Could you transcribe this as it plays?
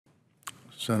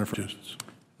Senator for Massachusetts.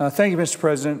 Thank you, Mr.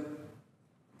 President.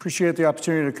 Appreciate the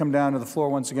opportunity to come down to the floor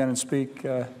once again and speak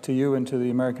to you and to the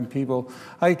American people.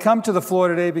 I come to the floor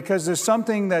today because there's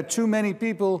something that too many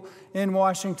people in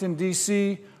Washington,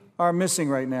 D.C. are missing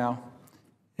right now.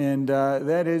 And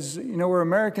that is, we're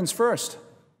Americans first.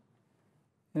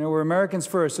 We're Americans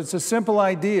first. It's a simple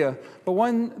idea, but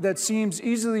one that seems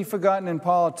easily forgotten in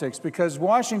politics because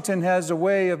Washington has a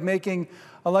way of making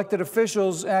elected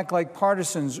officials act like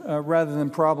partisans rather than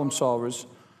problem solvers.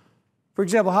 For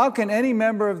example, how can any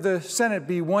member of the Senate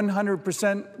be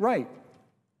 100% right?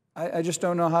 I just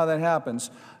don't know how that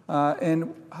happens.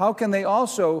 And how can they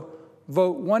also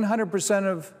vote 100%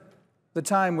 of the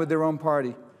time with their own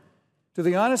party? Do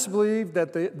they honestly believe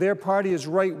that their party is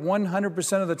right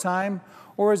 100% of the time?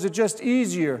 Or is it just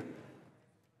easier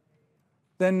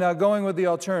than going with the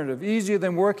alternative? Easier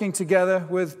than working together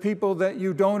with people that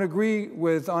you don't agree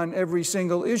with on every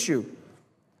single issue?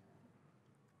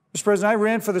 Mr. President, I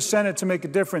ran for the Senate to make a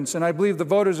difference, and I believe the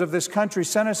voters of this country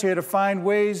sent us here to find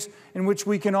ways in which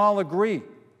we can all agree,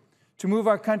 to move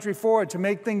our country forward, to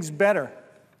make things better.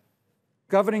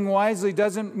 Governing wisely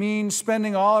doesn't mean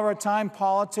spending all of our time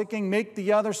politicking, make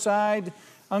the other side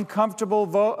uncomfortable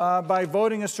by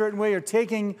voting a certain way or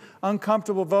taking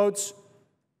uncomfortable votes,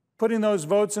 putting those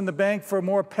votes in the bank for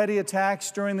more petty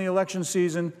attacks during the election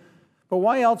season. But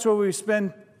why else would we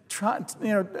spend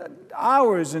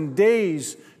hours and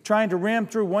days trying to ram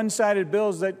through one-sided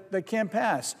bills that can't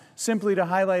pass, simply to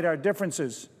highlight our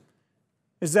differences?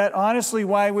 Is that honestly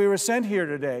why we were sent here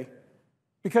today?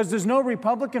 Because there's no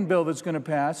Republican bill that's going to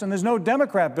pass, and there's no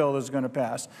Democrat bill that's going to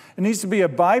pass. It needs to be a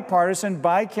bipartisan,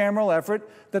 bicameral effort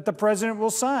that the President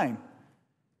will sign.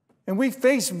 And we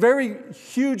face very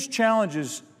huge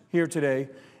challenges here today,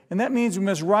 and that means we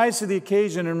must rise to the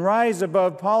occasion and rise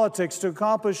above politics to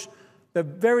accomplish the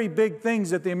very big things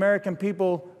that the American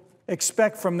people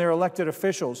expect from their elected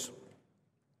officials.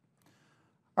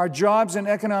 Our jobs and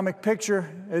economic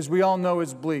picture, as we all know,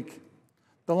 is bleak.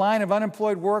 The line of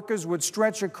unemployed workers would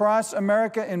stretch across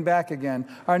America and back again.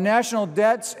 Our national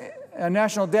debt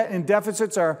and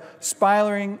deficits are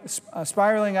spiraling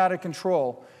out of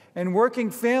control. And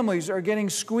working families are getting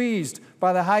squeezed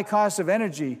by the high cost of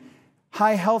energy,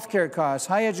 high health care costs,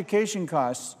 high education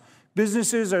costs.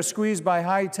 Businesses are squeezed by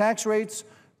high tax rates,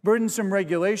 burdensome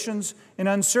regulations, and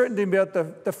uncertainty about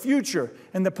the future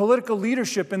and the political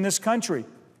leadership in this country.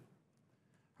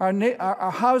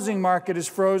 Our housing market is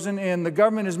frozen, and the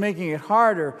government is making it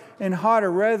harder and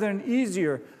harder rather than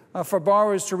easier for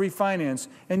borrowers to refinance.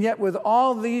 And yet, with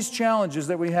all these challenges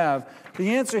that we have,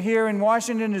 the answer here in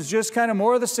Washington is just kind of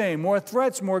more of the same: more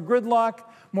threats, more gridlock,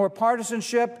 more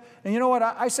partisanship. And you know what?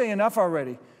 I say enough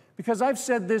already, because I've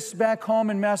said this back home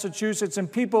in Massachusetts,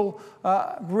 and people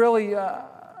really,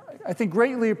 I think,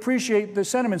 greatly appreciate the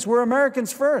sentiments. We're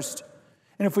Americans first.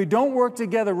 And if we don't work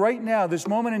together right now, this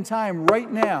moment in time,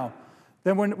 right now,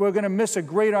 then we're going to miss a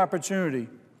great opportunity.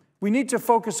 We need to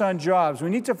focus on jobs.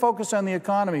 We need to focus on the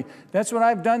economy. That's what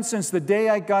I've done since the day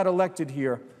I got elected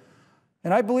here.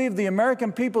 And I believe the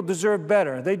American people deserve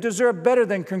better. They deserve better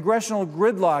than congressional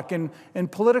gridlock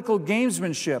and political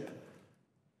gamesmanship.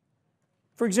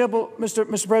 For example,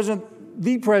 Mr. President,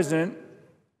 the President,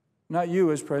 not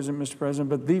you as President, Mr.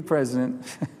 President, but the President,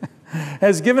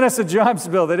 has given us a jobs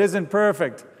bill that isn't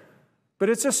perfect, but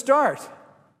it's a start.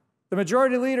 The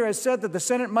majority leader has said that the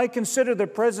Senate might consider the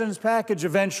President's package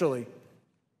eventually.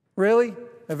 Really?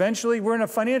 Eventually? We're in a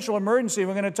financial emergency.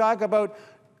 We're going to talk about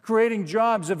creating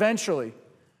jobs eventually.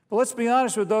 But let's be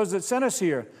honest with those that sent us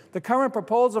here. The current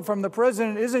proposal from the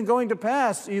President isn't going to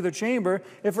pass either chamber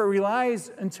if it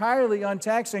relies entirely on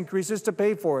tax increases to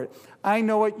pay for it. I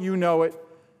know it, you know it.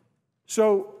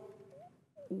 So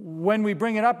when we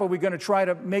bring it up, are we going to try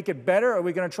to make it better? Are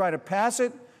we going to try to pass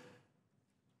it?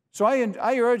 So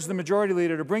I urge the majority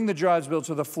leader to bring the jobs bill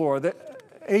to the floor,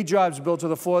 a jobs bill to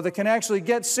the floor that can actually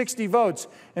get 60 votes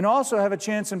and also have a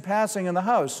chance in passing in the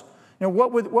House. Now,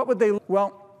 what would they?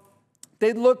 Well,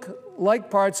 they'd look like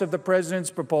parts of the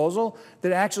President's proposal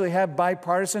that actually have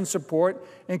bipartisan support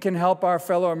and can help our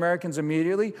fellow Americans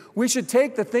immediately. We should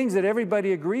take the things that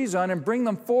everybody agrees on and bring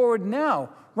them forward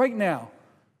now, right now.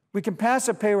 We can pass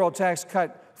a payroll tax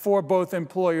cut for both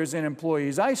employers and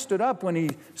employees. I stood up when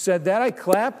he said that. I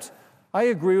clapped. I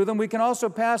agree with him. We can also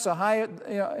pass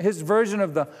his version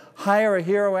of the Hire a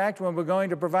Hero Act, when we're going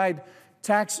to provide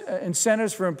tax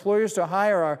incentives for employers to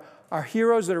hire our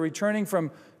heroes that are returning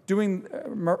from doing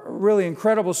really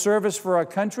incredible service for our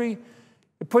country.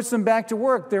 It puts them back to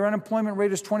work. Their unemployment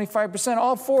rate is 25%.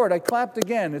 All for it. I clapped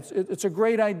again. It's a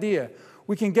great idea.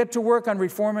 We can get to work on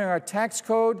reforming our tax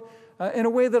code in a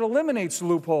way that eliminates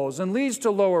loopholes and leads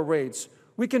to lower rates.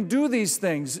 We can do these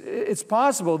things. It's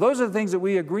possible. Those are the things that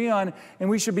we agree on and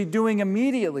we should be doing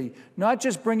immediately, not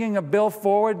just bringing a bill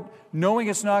forward, knowing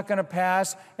it's not going to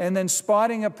pass, and then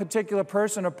spotting a particular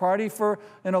person or party for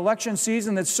an election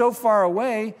season that's so far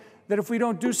away that if we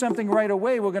don't do something right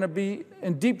away, we're going to be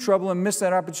in deep trouble and miss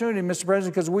that opportunity, Mr.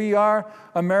 President, because we are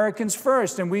Americans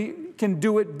first, and we can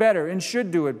do it better and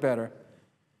should do it better.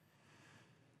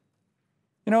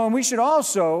 You know, and we should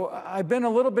also, I've been a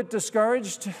little bit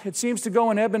discouraged, it seems to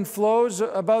go in ebb and flows,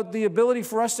 about the ability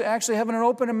for us to actually have an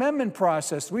open amendment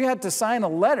process. We had to sign a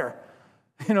letter,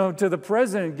 to the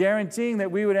President guaranteeing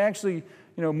that we would actually,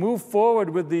 move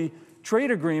forward with the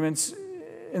trade agreements.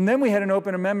 And then we had an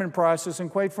open amendment process, and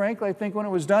quite frankly, I think when it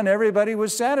was done, everybody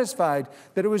was satisfied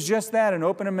that it was just that, an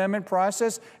open amendment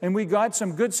process, and we got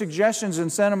some good suggestions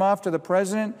and sent them off to the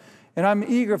President, and I'm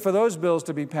eager for those bills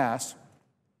to be passed.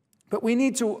 But we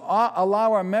need to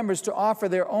allow our members to offer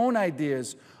their own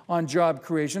ideas on job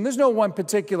creation. There's no one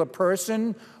particular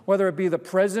person, whether it be the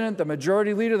President, the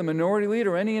Majority Leader, the Minority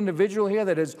Leader, or any individual here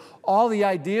that has all the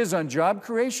ideas on job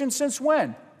creation. Since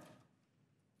when?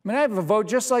 I have a vote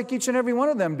just like each and every one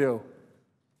of them do.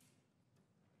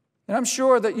 And I'm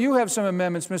sure that you have some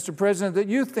amendments, Mr. President, that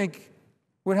you think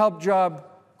would help job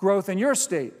growth in your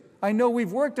state. I know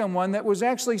we've worked on one that was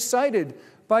actually cited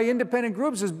by independent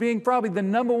groups as being probably the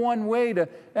 #1 way to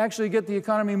actually get the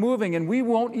economy moving, and we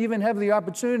won't even have the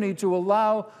opportunity to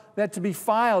allow that to be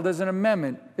filed as an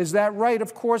amendment. Is that right?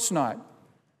 Of course not.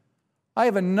 I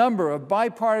have a number of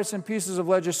bipartisan pieces of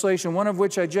legislation, one of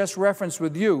which I just referenced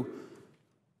with you,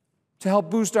 to help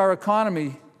boost our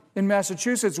economy in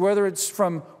Massachusetts, whether it's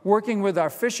from working with our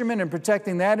fishermen and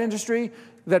protecting that industry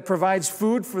that provides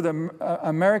food for the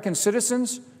American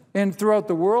citizens and throughout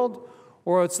the world,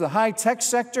 or it's the high-tech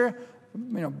sector,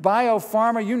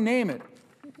 biopharma, you name it.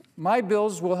 My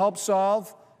bills will help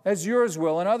solve, as yours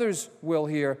will, and others will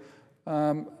here,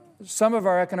 some of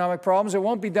our economic problems. It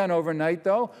won't be done overnight,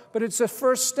 though, but it's a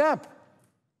first step.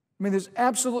 There's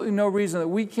absolutely no reason that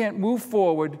we can't move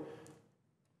forward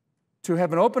to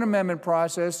have an open amendment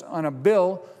process on a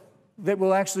bill that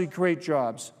will actually create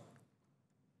jobs.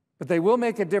 But they will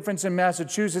make a difference in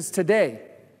Massachusetts today.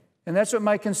 And that's what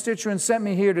my constituents sent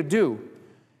me here to do.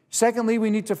 Secondly,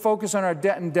 we need to focus on our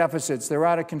debt and deficits. They're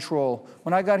out of control.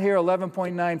 When I got here,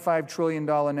 $11.95 trillion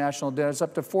national debt. It's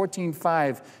up to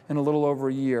 $14.5 in a little over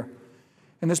a year.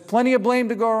 And there's plenty of blame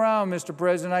to go around, Mr.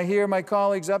 President. I hear my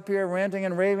colleagues up here ranting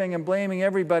and raving and blaming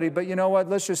everybody, but you know what?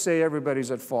 Let's just say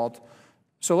everybody's at fault.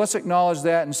 So let's acknowledge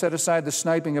that and set aside the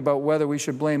sniping about whether we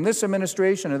should blame this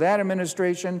administration or that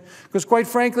administration, because quite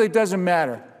frankly, it doesn't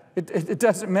matter. It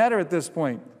doesn't matter at this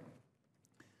point.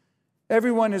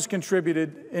 Everyone has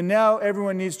contributed, and now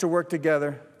everyone needs to work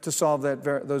together to solve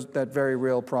that very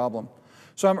real problem.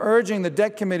 So I'm urging the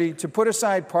Debt Committee to put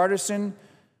aside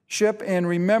partisanship and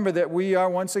remember that we are,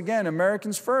 once again,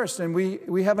 Americans first, and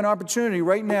we have an opportunity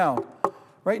right now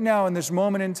in this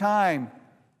moment in time,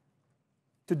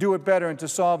 to do it better and to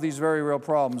solve these very real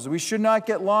problems. We should not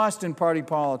get lost in party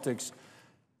politics.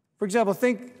 For example,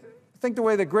 think the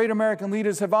way the great American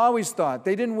leaders have always thought.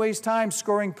 They didn't waste time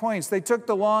scoring points. They took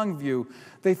the long view.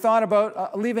 They thought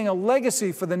about leaving a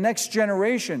legacy for the next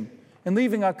generation and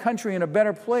leaving our country in a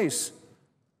better place.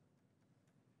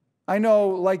 I know,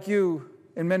 like you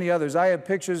and many others, I have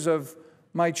pictures of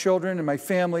my children and my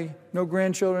family, no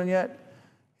grandchildren yet,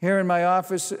 here in my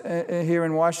office, here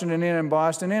in Washington and in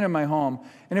Boston and in my home.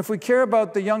 And if we care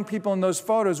about the young people in those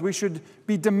photos, we should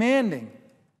be demanding,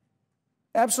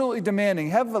 absolutely demanding,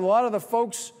 have a lot of the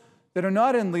folks that are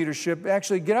not in leadership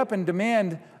actually get up and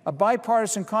demand a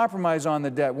bipartisan compromise on the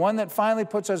debt, one that finally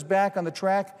puts us back on the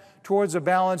track towards a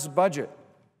balanced budget.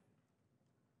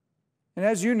 And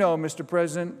as you know, Mr.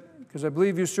 President, because I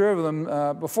believe you served with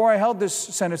them, before I held this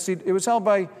Senate seat, it was held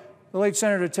by the late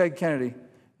Senator Ted Kennedy.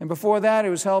 And before that,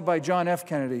 it was held by John F.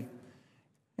 Kennedy.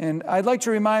 And I'd like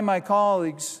to remind my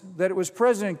colleagues that it was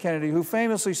President Kennedy who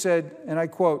famously said, and I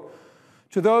quote,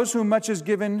 "To those whom much is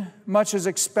given, much is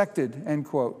expected," end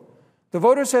quote. The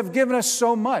voters have given us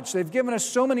so much. They've given us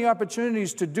so many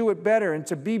opportunities to do it better and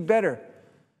to be better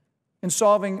in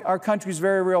solving our country's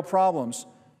very real problems.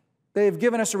 They have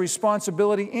given us a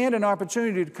responsibility and an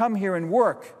opportunity to come here and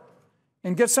work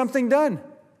and get something done.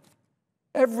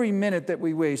 Every minute that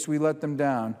we waste, we let them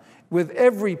down. With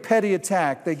every petty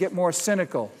attack, they get more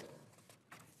cynical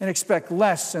and expect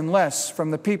less and less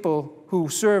from the people who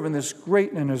serve in this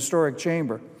great and historic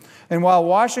chamber. And while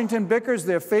Washington bickers,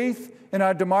 their faith in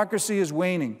our democracy is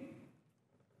waning.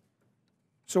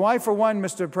 So I, for one,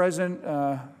 Mr. President,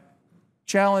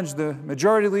 challenge the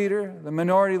Majority Leader, the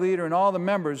Minority Leader, and all the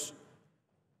members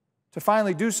to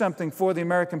finally do something for the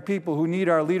American people who need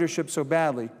our leadership so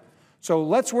badly. So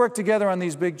let's work together on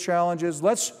these big challenges.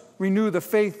 Let's renew the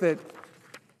faith that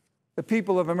the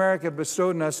people of America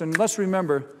bestowed in us, and let's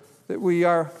remember that we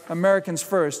are Americans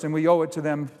first, and we owe it to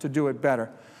them to do it better.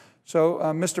 So,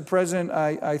 Mr. President,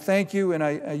 I thank you, and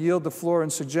I yield the floor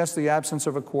and suggest the absence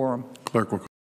of a quorum. Clerk will